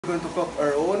going to cook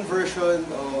our own version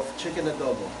of chicken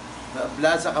adobo. The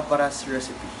Ablaza Caparas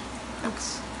recipe.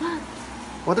 Thanks.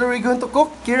 What are we going to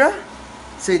cook, Kira?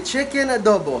 Say chicken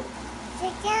adobo.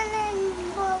 Chicken and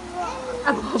bobo.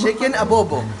 Chicken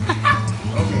adobo.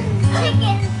 Okay.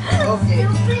 Chicken. Okay.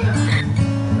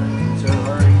 These are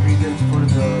our ingredients for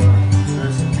the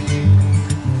recipe.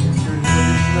 It's your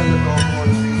traditional adobo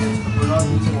ingredients, but we're not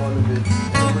using all of it.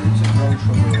 We're using brown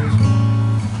sugar also.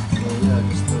 So yeah,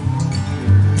 just your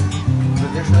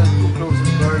traditional 2 cloves of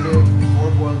garlic,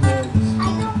 4 boiled eggs,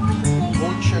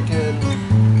 whole chicken,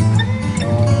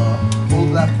 whole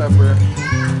black pepper,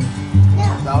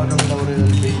 daon ng laurel,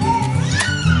 bay leaf,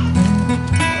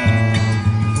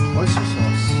 oyster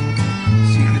sauce,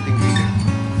 secret ingredient.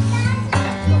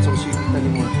 Not so secret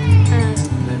anymore. And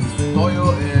then toyo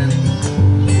and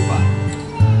iba.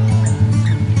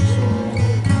 So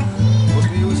what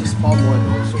we use is palm oil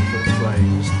also for frying,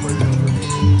 just for the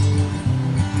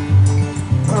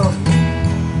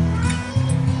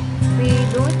We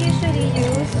don't usually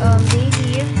use bay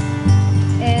leaf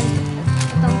and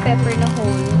itong pepper na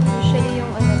whole. Usually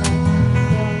yung ano lang,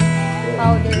 yung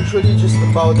powder. usually just the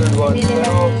powdered ones. Hindi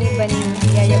nila Pero baning,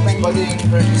 yayabaning. baning,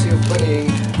 courtesy of baning.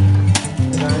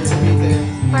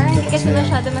 Parang hindi kasi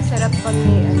masyado masarap pag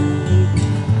may ano, baby.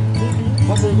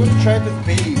 But we're going to try it with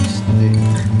bay leaves today.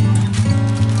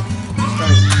 Let's try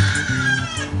it.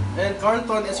 And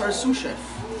Carlton is our sous chef.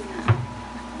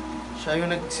 Siya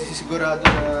yung nagsisigurado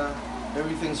na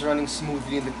everything's running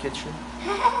smoothly in the kitchen.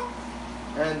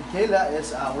 And Kayla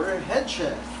is our head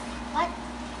chef. What?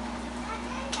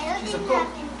 I don't She's a think cook.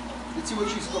 that. Let's see what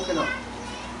she's cooking up.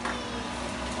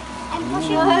 I'm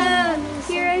pushing Wow!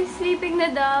 Kira is sleeping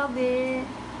na daw, be.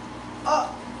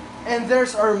 Ah! And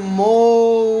there's our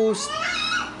most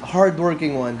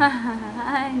hardworking one.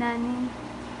 Hi, Nani.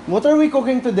 What are we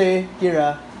cooking today,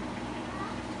 Kira?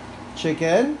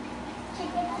 Chicken?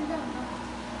 chicken adobo.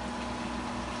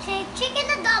 Chicken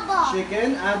adobo. Chicken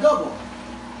adobo.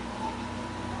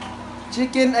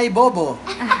 Chicken ay bobo.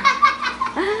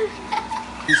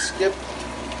 We skip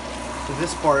to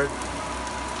this part.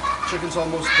 Chicken's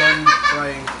almost done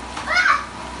frying.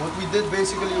 What we did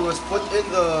basically was put in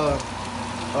the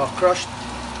crushed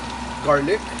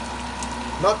garlic,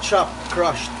 not chopped,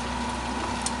 crushed,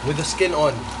 with the skin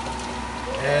on.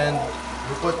 And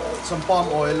we put some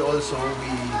palm oil also.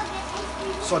 We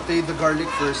sauteed the garlic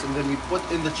first and then we put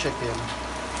in the chicken.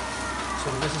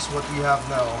 So this is what we have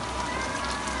now.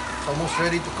 It's almost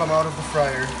ready to come out of the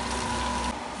fryer.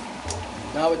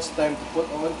 Now it's time to put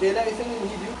on. Kayla, anything you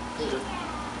need you?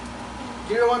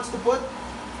 Kira wants to put?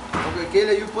 Okay,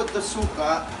 Kayla, you put the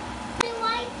suka. The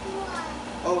white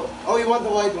one. Oh, you want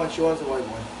the white one? She wants the white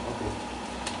one. Okay.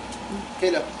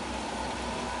 Kayla,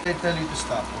 I tell you to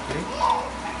stop, okay?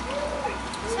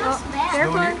 Smells bad.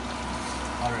 Careful. Slowly.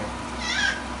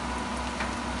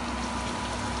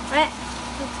 Alright.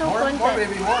 It's so More, content.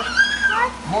 baby, more.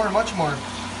 More, much more.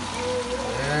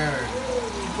 There.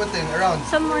 Keep putting around.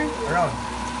 Some more. Around.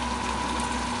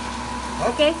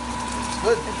 Okay.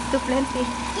 Good. It's too plenty.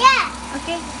 Yeah.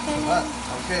 Okay. Ah,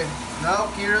 okay. Now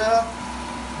Kira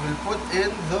will put in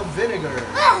the vinegar.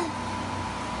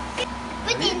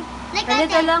 Put in. Like Ganito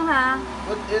that. lang ha.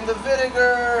 Put in the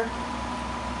vinegar.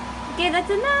 Okay, that's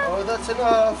enough. Oh, that's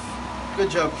enough. Good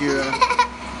job, Kira.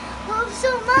 Oh, so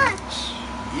much.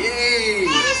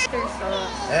 Yay! Oyster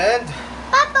sauce. And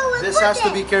Papa will this put has to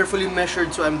it. be carefully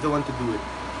measured, so I'm the one to do it.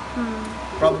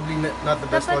 Probably not the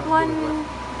best Dapat one to one, do it.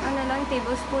 ano lang,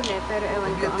 tablespoon eh. Pero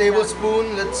ewan Maybe ko. a tablespoon.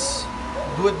 Let's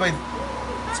do it by.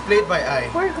 Let's play it by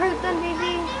eye. Poor Carlton,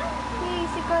 baby. Hey,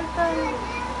 si Carlton.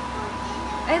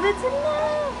 Ay, that's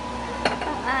enough.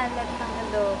 Ang alat ng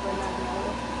adobo na.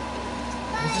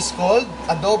 This is called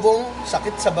adobong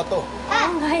sakit sa bato. Oh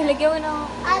my, lagyan mo ng...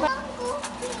 I want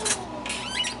cookie.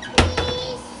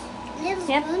 Please. Little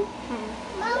Yep. spoon.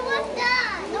 Mom, what's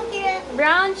that? No, Kira.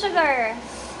 Brown sugar.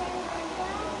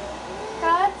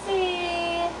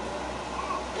 Katsi.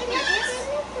 Can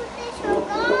you put the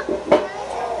sugar?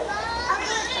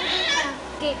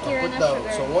 Okay, Kira Put na down.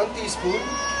 sugar. So 1 teaspoon.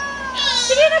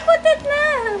 Sige na, put it na.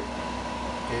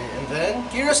 Okay, and then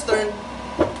Kira's turn.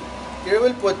 Kira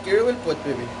will put,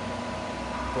 baby.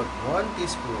 Put 1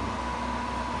 teaspoon.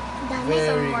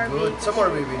 Very good. Some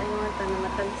more, baby. I want to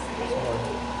matalis.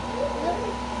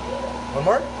 One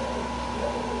more?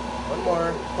 One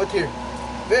more. Put here.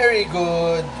 Very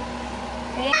good.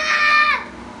 Okay.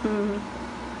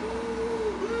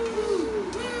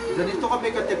 Ganito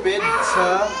kami katipid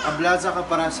sa Ablaza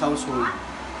Caparas household.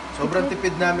 Sobrang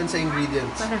tipid namin sa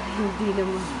ingredients. Parang hindi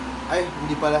naman. Ay,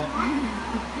 hindi pala.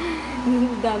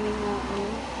 Ang dami na.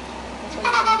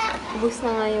 Ubus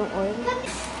na nga yung oil.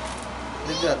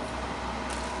 Like that.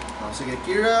 Sige,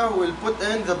 Kira will put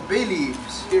in the bay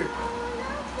leaves. Here.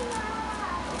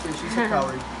 Okay, she's a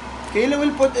coward. Kayla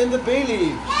will put in the bay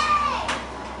leaves.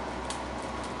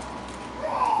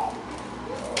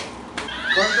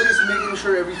 Carlton is making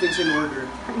sure everything's in order.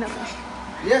 Ano ba?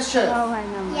 Yes, Chef. Kawawa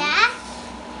naman. Yeah?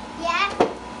 Yeah?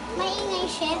 Maingay,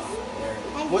 chef.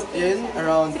 I'm Put just in inside.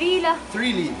 around 3 la.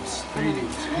 3 leaves. 3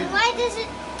 leaves. You Why does it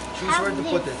choose where to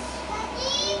put it.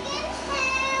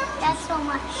 That's so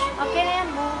much. Okay na yan,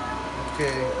 Bo.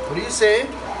 Okay. What do you say?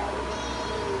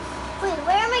 Wait,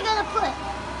 where am I gonna put?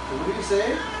 What do you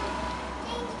say?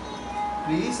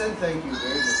 Please and thank you.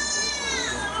 Very good.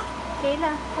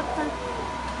 Kayla, put na.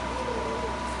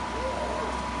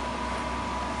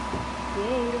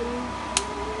 Yay.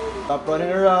 Stop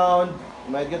running around.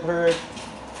 You might get hurt.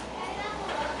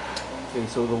 Okay,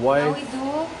 so the Now wife we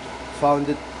do found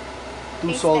it too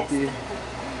taste salty. test.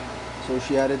 So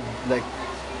she added like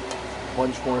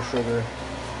bunch more sugar.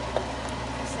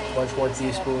 Kasi Bunch more sarap.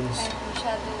 teaspoons. Kahit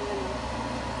masyadong ano.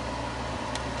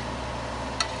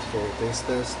 Okay, taste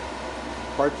test.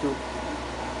 Part 2. It's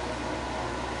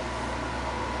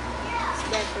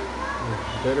better.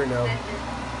 Better now. Better.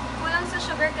 Kulang sa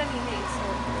sugar kanina eh. So,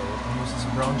 It uses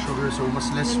brown sugar, so mas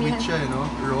less sweet siya, you know,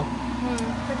 raw.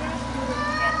 pwede na siguro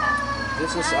yata.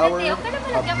 This is Ah, our okay, okay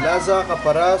naman, lagyan mo Ablaza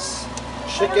Caparas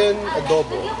chicken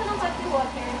adobo. Lagyan ko ng konti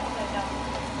water.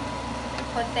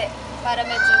 Konti. Para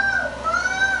medyo...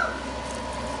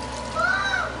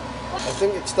 I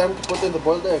think it's time to put in the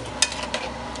boiled egg.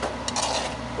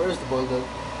 Where is the boiled egg?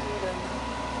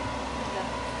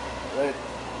 Right.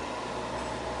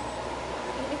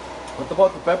 What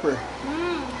about the pepper?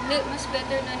 Mas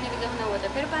better na nilagyan ko ng water.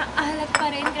 Pero parang alat pa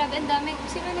rin. Grabe, ang dami.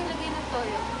 Sino naglagay ng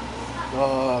toyo?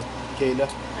 Kayla.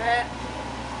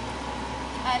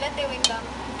 Alat eh, wait lang.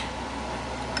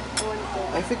 Ewan ko.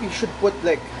 I think you should put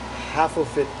like half of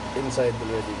it inside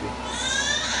already.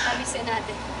 Tabisin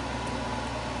natin.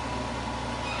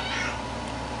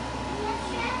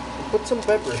 Put some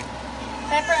pepper.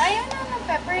 Pepper? Ayaw na ng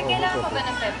pepper. Oh, Kailangan no mo ba pepper.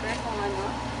 ng pepper? Kung ano?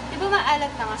 Di ba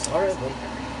maalat na nga sa Alright, may then.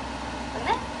 pepper? Wag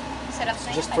na. Sarap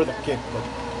na Just yun. for the kick, but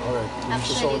alright.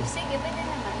 Actually, sige, pwede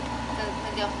naman.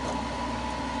 Lagyan ko.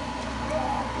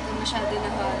 Ito masyado na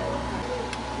halo.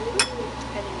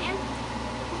 Pwede na yan.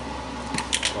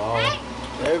 Wow.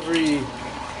 Every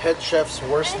head chef's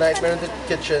worst nightmare in the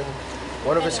kitchen.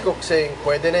 One of his cooks saying,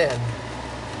 pwede na yan.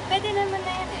 Pwede naman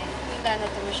na yan eh. Yung na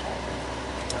ito masyado.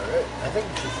 Alright, I think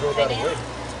we should throw that Pwede away. yan.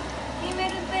 Hindi,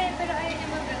 meron pa eh. Pero ayaw niya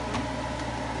magano.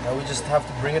 Now we just have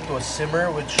to bring it to a simmer,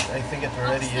 which I think it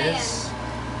already is.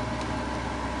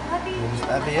 We'll just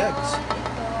add the eggs.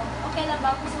 Okay lang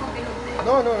ba? Gusto mo bilog din?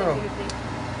 No.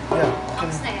 Yeah, you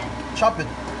Ox na can yan. chop it.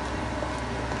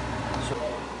 So,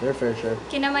 they're fair share.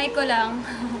 Kinamay ko lang.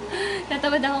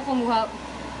 Natamad ako kumuha.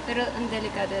 Pero ang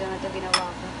delikado lang ito ginawa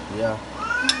ko. Yeah.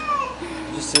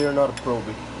 Just say you're not a pro,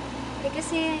 babe. Eh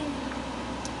kasi,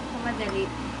 madali.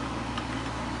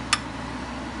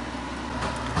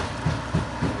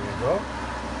 There you go.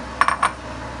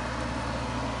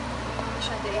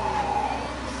 Masyado yung...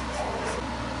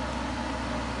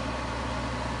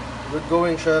 Good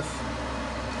going, chef.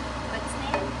 What's na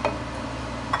yan?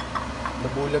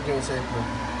 Nabulag yung isa itlog.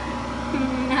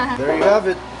 There you have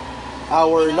it.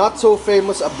 Our not so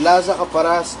famous Ablaza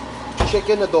Caparas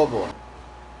chicken adobo.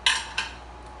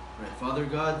 Right, Father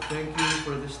God, thank you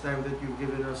for this time that you've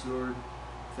given us, Lord.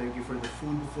 Thank you for the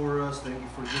food before us. Thank you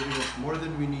for giving us more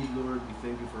than we need, Lord. We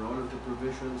thank you for all of the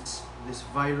provisions. This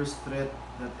virus threat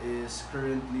that is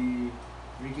currently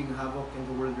wreaking havoc in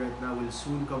the world right now will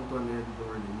soon come to an end,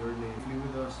 Lord. In your name, be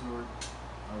with us, Lord.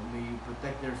 May you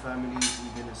protect their families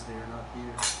even as they are not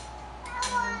here.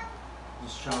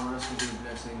 Just shower us with your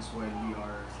blessings while we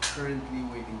are currently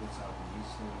waiting this out. In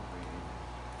Jesus' name we pray.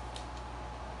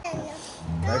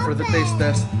 Time for the taste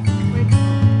test. Wait.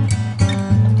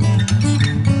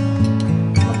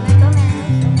 Huwag na ito,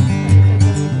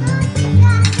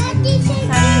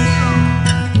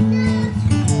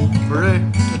 Hooray!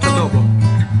 It's adobo.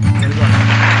 There you go.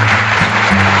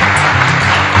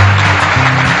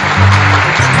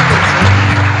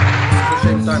 At the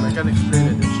same time, I can't explain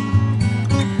it.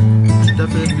 It's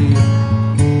definitely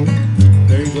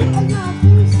very good.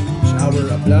 It's our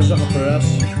Ablaza Caparas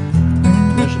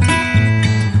recipe.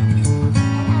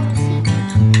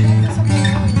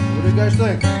 What do you guys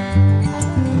think?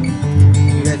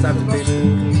 You guys have to taste it.